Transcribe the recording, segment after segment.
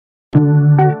Hello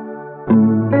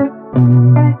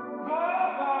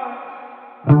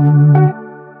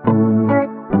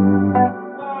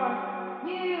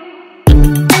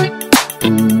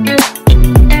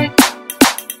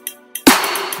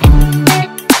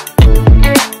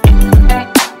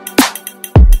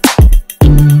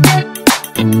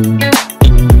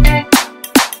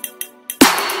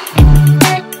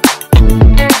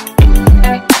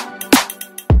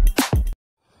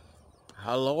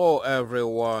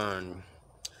everyone.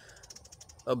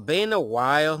 Been a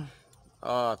while.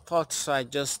 Thought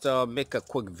I'd just make a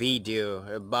quick video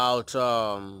about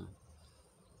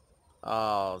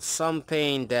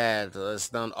something that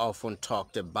is not often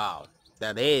talked about.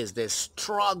 That is the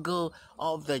struggle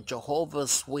of the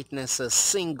Jehovah's Witnesses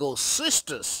single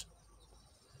sisters.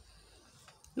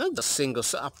 Not the single.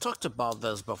 I've talked about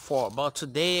this before, but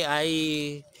today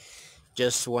I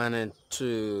just wanted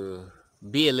to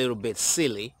be a little bit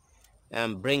silly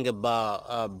and bring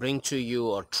to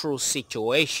you a true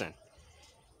situation.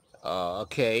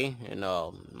 Okay,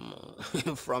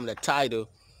 from the title,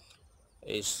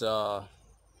 it's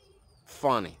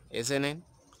funny, isn't it?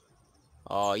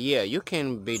 Yeah, you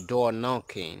can be door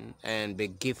knocking and be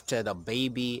gifted a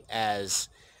baby as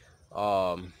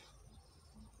um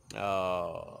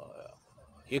uh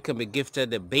you can be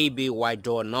gifted a baby while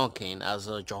door knocking as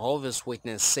a Jehovah's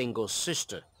Witness single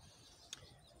sister.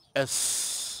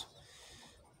 As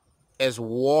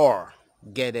war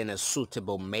getting a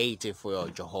suitable mate for your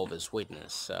Jehovah's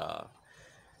Witness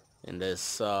in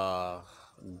this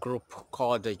group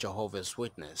called the Jehovah's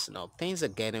Witness. Things are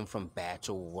getting from bad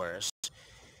to worse.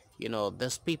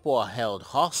 These people are held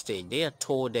hostage. They are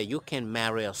told that you can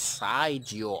marry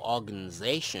outside your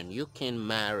organization. You can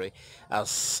marry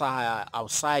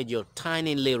outside your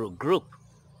tiny little group.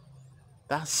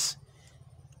 That's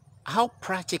how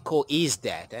practical is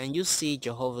that? And you see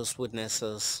Jehovah's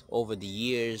Witnesses over the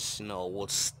years,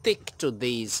 would stick to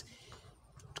these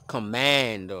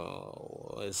command,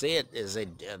 or is it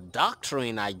a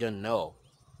doctrine? I don't know.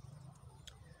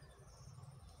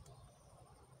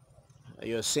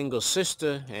 You're a single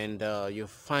sister and you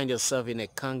find yourself in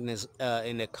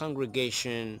a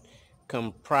congregation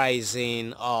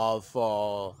comprising of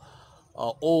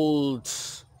old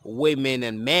women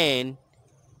and men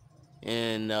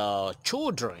and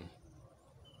children,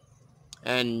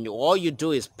 and all you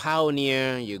do is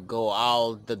pioneer. You go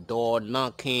out the door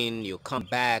knocking, you come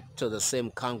back to the same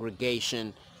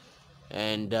congregation,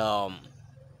 and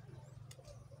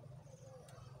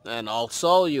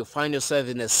also you find yourself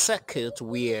in a circuit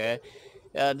where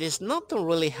there's nothing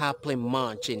really happening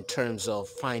much in terms of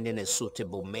finding a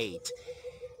suitable mate.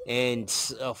 And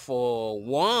for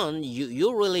one,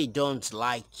 you really don't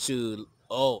like to,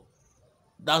 oh,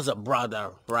 that's a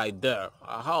brother right there,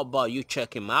 how about you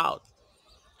check him out,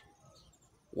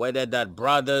 whether that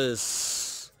brother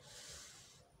is,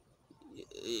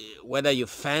 whether you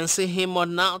fancy him or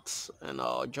not.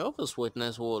 Jehovah's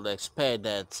Witness would expect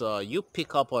that you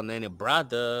pick up on any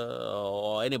brother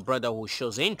or any brother who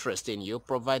shows interest in you,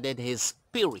 provided he's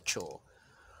spiritual.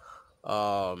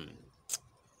 um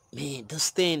Man,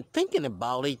 this thing, thinking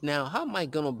about it now, how am I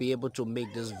gonna be able to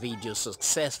make this video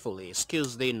successfully?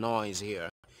 Excuse the noise here,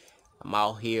 I'm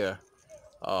out here.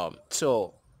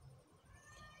 So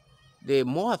the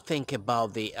more I think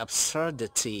about the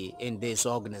absurdity in this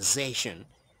organization,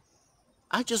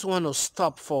 I just want to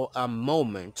stop for a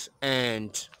moment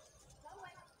and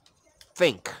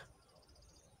think.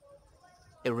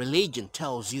 A religion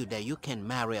tells you that you can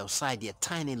marry outside your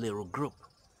tiny little group,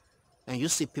 and you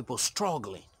see people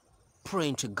struggling,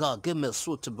 praying to God, give me a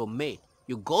suitable mate.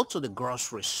 You go to the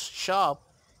grocery shop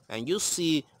and you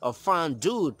see a fine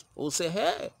dude who say,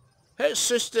 hey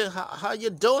sister, how you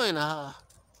doing?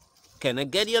 Can I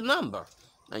get your number?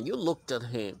 And you looked at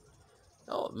him,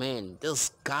 oh man,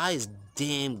 this guy is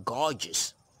damn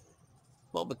gorgeous.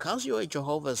 But because you're a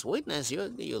Jehovah's Witness,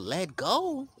 you let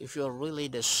go. If you're really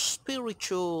the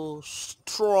spiritual,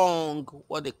 strong,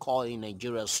 what they call in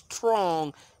Nigeria,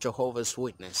 strong Jehovah's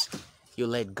Witness, you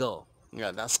let go.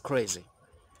 Yeah, that's crazy.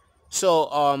 So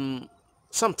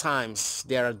sometimes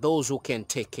there are those who can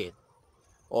take it,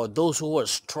 or those who are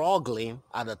struggling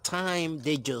at the time.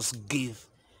 They just give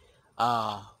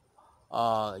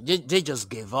they just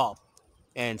give up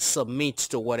and submit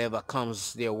to whatever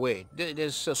comes their way.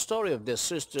 There's a story of this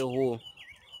sister who,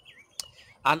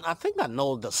 and I think I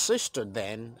know the sister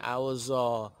then. I was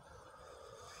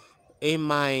in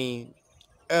my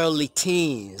early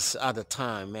teens at the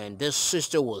time, and this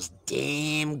sister was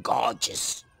damn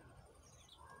gorgeous,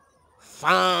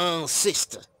 fine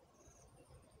sister.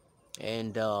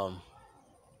 And that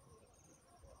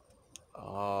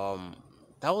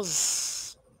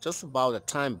was just about the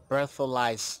time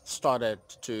Berthelites started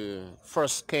to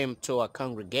first came to our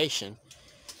congregation,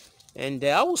 and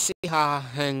I would see her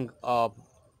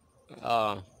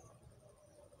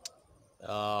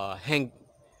uh, hang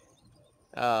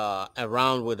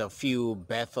around with a few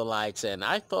Bethelites, and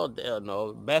I thought,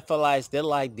 Bethelites, they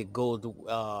like the good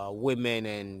women,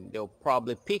 and they'll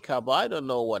probably pick her, but I don't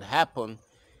know what happened.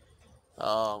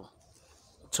 Uh,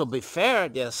 to be fair,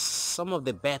 there's some of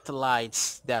the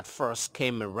Bethelites that first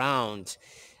came around.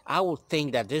 I would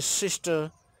think that this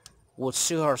sister would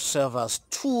see herself as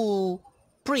too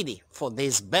pretty for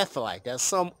this Bethelite. There's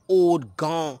some old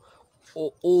gone,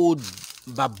 old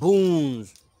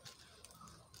baboons,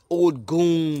 old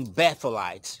goon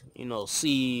Bethelites.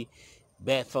 See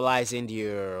Bethelites in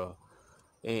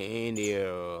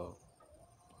their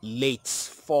late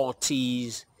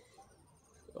 40s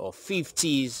or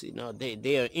 50s.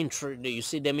 They are interested. You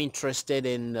see them interested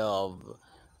in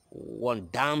one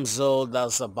damsel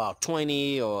that's about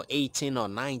 20 or 18 or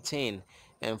 19,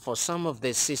 and for some of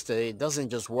their sister it doesn't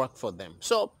just work for them.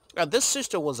 So this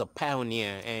sister was a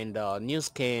pioneer, and news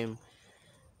came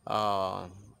uh,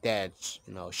 that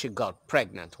she got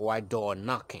pregnant while door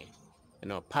knocking.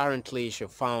 Apparently she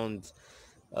found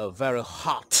a very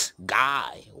hot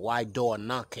guy while door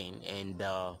knocking, and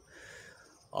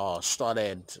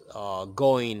started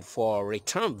going for a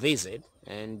return visit.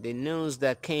 And the news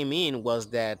that came in was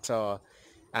that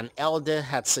an elder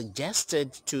had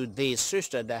suggested to the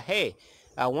sister that, hey,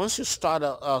 once you start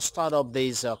up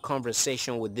this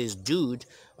conversation with this dude,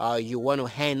 you want to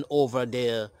hand over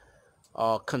the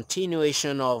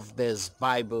continuation of this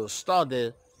Bible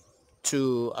study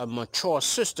to a mature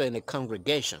sister in the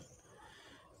congregation.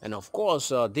 And of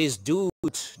course, this dude,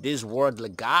 this worldly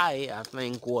guy, I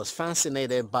think, was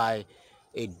fascinated by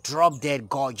a drop-dead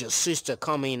gorgeous sister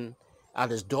coming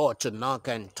at his door to knock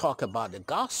and talk about the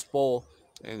gospel.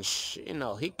 And,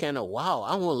 he kind of, wow,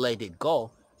 I won't let it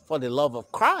go. For the love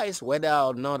of Christ, whether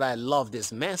or not I love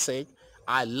this message,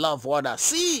 I love what I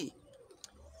see.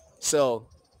 So,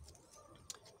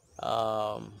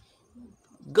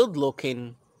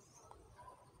 good-looking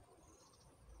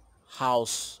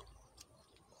householder,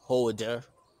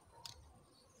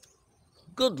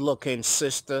 good-looking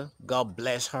sister. God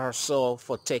bless her soul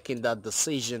for taking that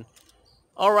decision.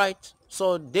 All right,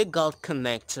 so they got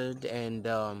connected, and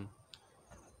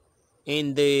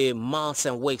in the months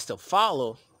and weeks to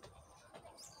follow,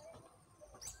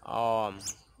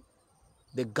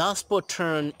 the gospel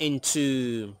turned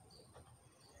into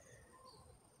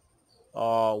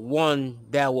one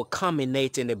that will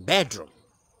culminate in the bedroom.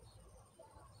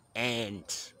 And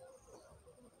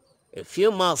a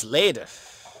few months later,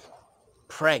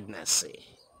 pregnancy.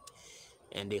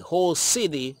 And the whole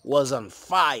city was on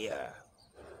fire.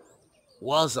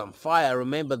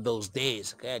 Remember those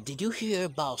days? Okay? Did you hear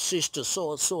about sister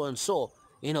so and so?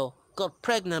 Got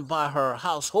pregnant by her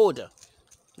householder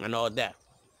and all that.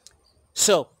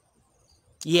 So,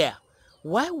 yeah,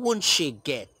 why wouldn't she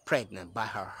get pregnant by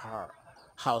her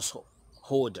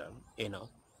householder?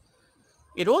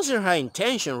 It wasn't her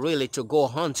intention really to go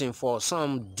hunting for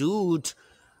some dude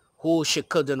who she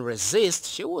couldn't resist.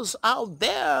 She was out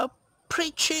there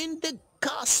preaching the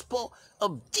gospel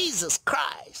of Jesus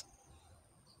Christ.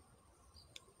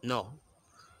 No,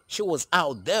 she was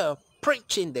out there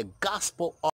preaching the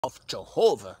gospel of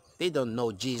Jehovah. They don't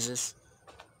know Jesus.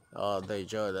 They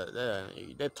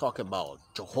talk about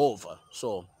Jehovah.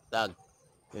 So that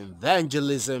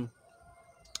evangelism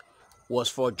was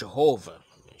for Jehovah.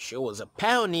 She was a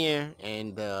pioneer,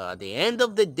 and at the end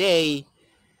of the day,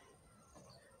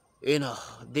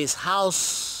 this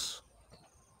house,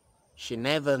 she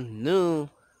never knew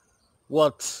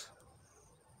what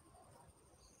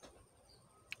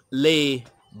lay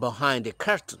behind the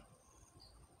curtain.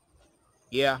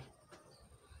 Yeah.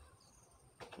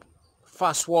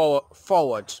 Fast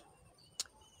forward,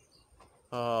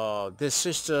 this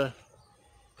sister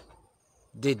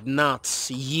did not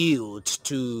yield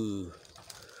to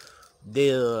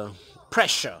the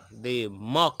pressure, the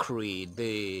mockery,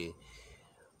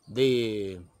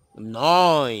 the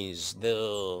noise,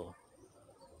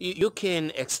 you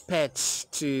can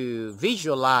expect to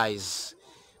visualize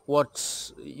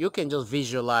what you can just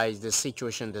visualize the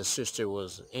situation the sister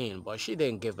was in, but she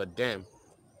didn't give a damn.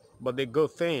 But the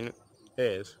good thing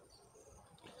is,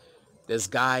 this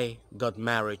guy got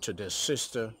married to this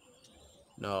sister.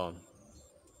 No,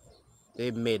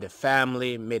 they made a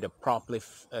family, made a proper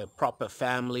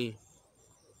family,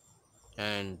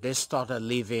 and they started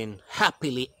living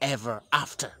happily ever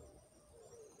after.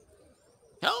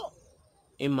 Hell,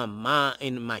 in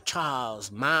my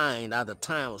child's mind at the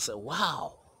time, I said,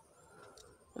 wow,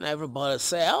 And everybody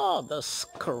say, oh, that's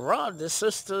corrupt. This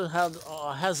sister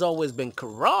has always been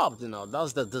corrupt.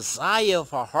 That's the desire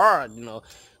of her heart.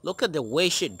 Look at the way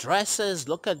she dresses.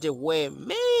 Look at the way,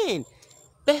 man,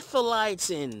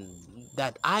 Bethelites in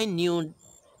that I knew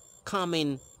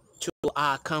coming to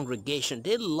our congregation,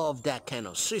 they love that kind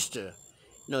of sister.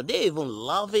 They even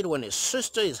love it when a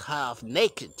sister is half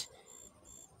naked.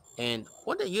 And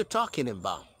what are you talking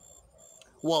about?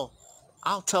 Well,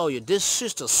 I'll tell you, this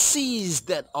sister seized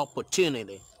that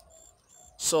opportunity.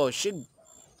 So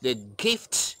the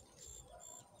gift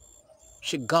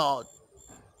she got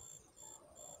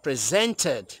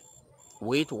presented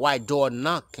with while door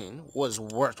knocking was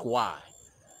worthwhile.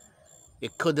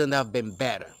 It couldn't have been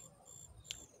better.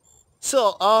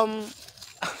 So, I'm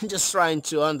just trying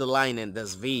to underline in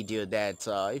this video that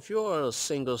if you're a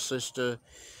single sister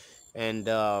and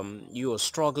you are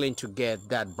struggling to get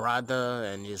that brother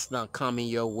and it's not coming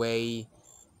your way,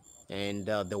 and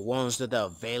the ones that are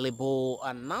available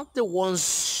are not the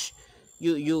ones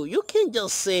you can't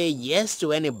just say yes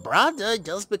to any brother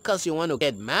just because you want to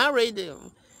get married.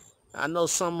 I know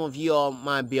some of you all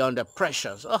might be under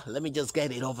pressure. So, oh, let me just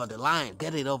get it over the line.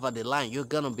 Get it over the line. You're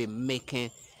gonna be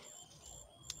making,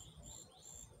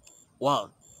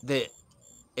 well,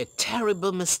 a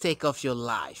terrible mistake of your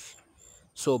life.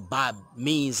 So by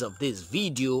means of this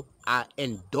video, I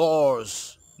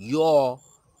endorse your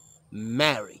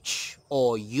marriage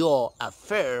or your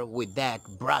affair with that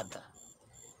brother.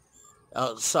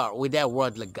 With that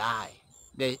worldly guy.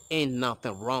 There ain't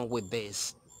nothing wrong with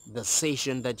this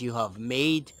decision that you have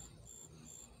made.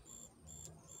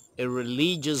 A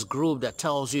religious group that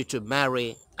tells you to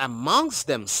marry amongst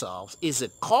themselves is a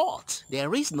cult.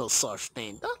 There is no such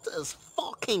thing. That is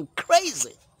fucking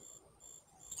crazy.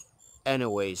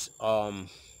 Anyways,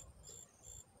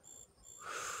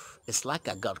 it's like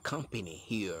I got company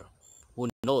here. Who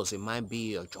knows, it might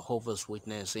be a Jehovah's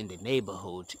Witness in the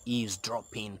neighborhood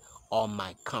eavesdropping on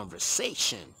my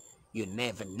conversation. You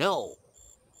never know.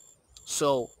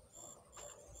 So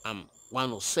I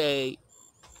want to say,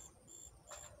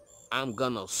 I'm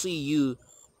gonna see you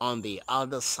on the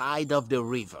other side of the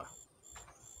river.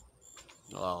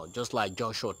 Just like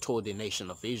Joshua told the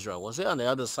nation of Israel, was it on the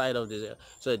other side of the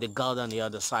God on the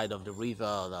other side of the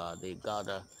river, the God,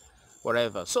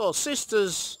 whatever. So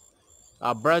sisters,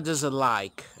 brothers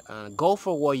alike, go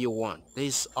for what you want.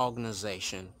 This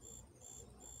organization,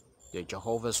 the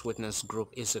Jehovah's Witness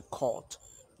group, is a cult.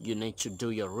 You need to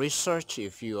do your research.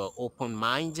 If you are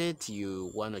open-minded,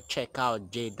 you want to check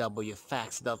out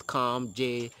jwfacts.com,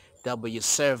 JW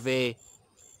Survey,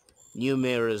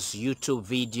 numerous YouTube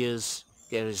videos.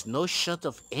 There is no short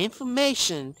of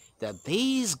information that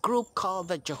these group called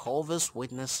the Jehovah's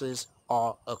Witnesses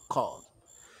are a cult.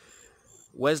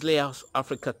 Wesley's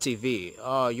Africa TV,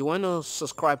 you want to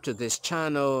subscribe to this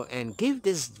channel and give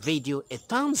this video a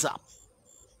thumbs up.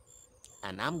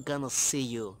 And I'm gonna see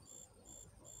you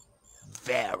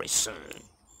very soon.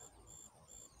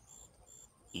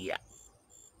 Yeah.